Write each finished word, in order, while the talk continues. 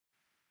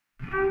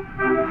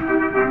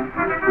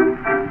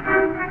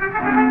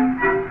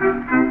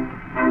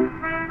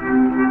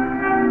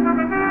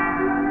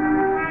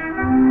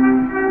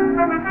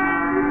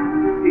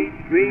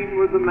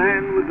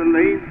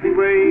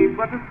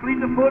but as fleet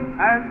of foot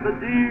as the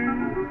deer,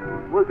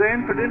 was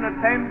entered in a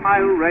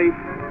 10-mile race.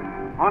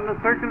 On the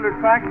circular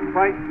track,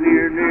 quite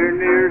near,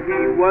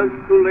 he was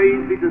too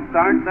lazy to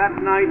start that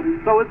night,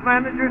 so his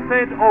manager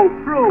said, "Oh,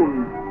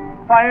 prune,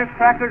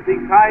 firecrackers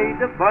he tied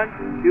a bunch,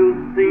 you'll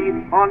see,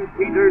 on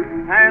Peter's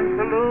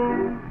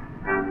pantaloons."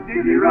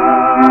 Did he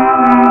run?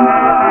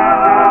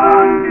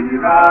 Did he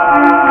run?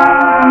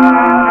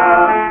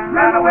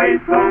 Ran away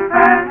so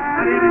fast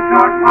that in a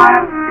short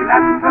while he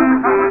left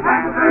himself from the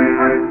back the very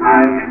first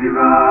time. Did he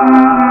run?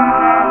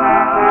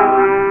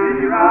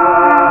 Did he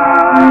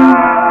run?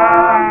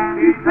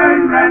 He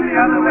turned, ran the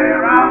other way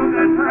around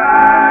the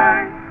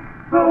track,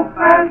 so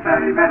fast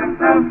that he met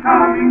himself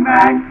coming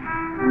back.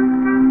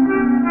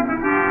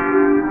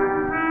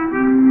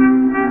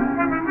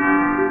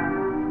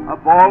 A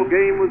ball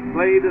game was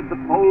played at the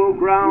Polo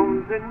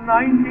Grounds in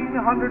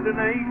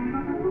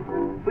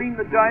 1908 between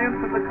the Giants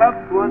and the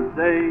Cubs one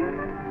day.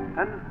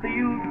 And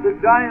sealed the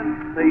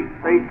Giants, they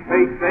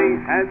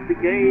had the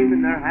game in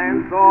their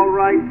hands all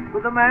right,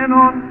 with a man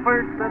on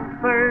first and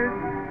third.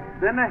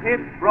 Then a hit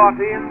brought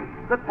in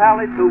the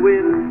tally to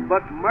win,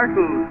 but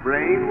Myrtle's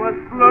brain was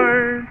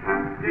blurred.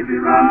 Did he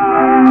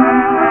run?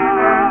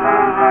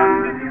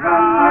 Did he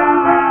run?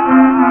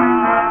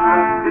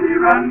 Did he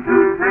run to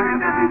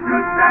second as he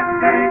should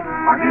that day?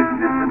 Or did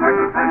Mr.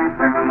 Myrtle send his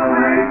circle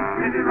away?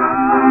 Did he run?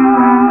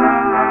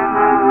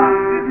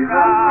 Did he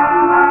run?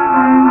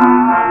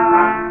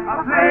 A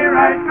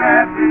playwright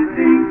grabbed his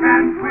ink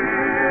and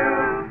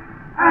quill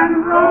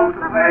and wrote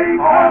the play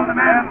all the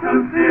men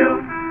stood still.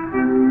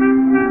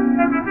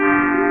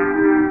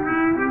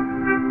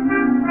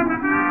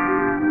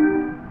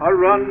 A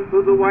run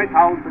to the White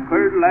House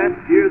occurred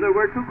last year. There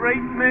were two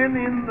great men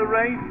in the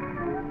race.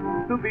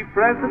 To be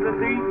president,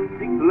 each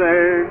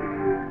declared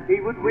he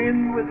would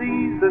win with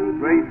ease and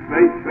grace.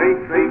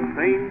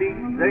 Trained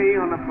each day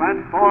on a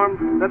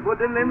platform that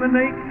would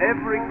eliminate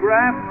every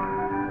graft.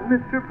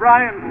 Mr.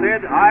 Bryan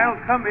said, "I'll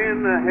come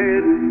in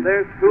ahead.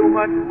 There's too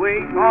much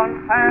weight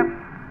on tap."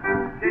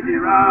 Did he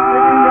run?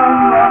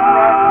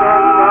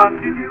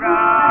 Did he run?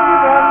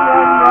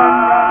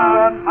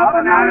 Up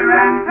an alley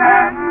ran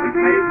fast. His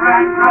face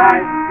ran dry.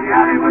 The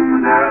alley was so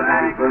narrow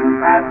that he couldn't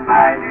pass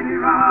by. Did he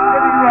run?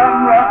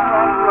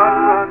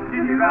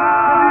 Did he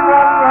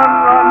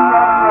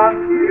run?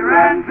 He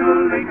ran to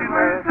Lincoln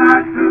where it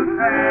starts to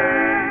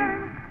train.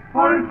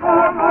 For in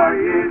 4 more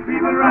years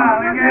he will run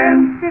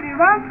again. Did he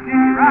run? Did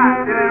he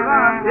run? Did he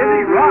run? Did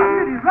he run?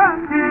 Did he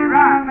run? Did he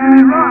run? Did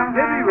he run?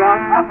 Did he run?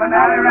 Up an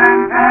alley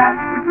ran fast.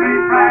 His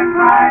face ran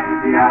dry.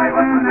 The alley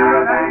was so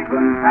narrow that he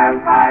couldn't pass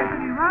by.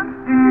 Did he run?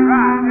 Did he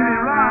run? Did he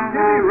run?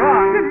 Did he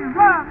run? Did he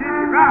run? Did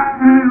he run?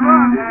 Did he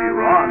run? Did he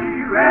run?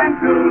 He ran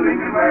to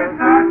Lincoln where it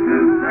starts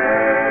to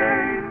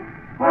train.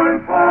 For in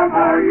 4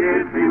 more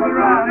years he will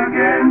run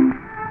again.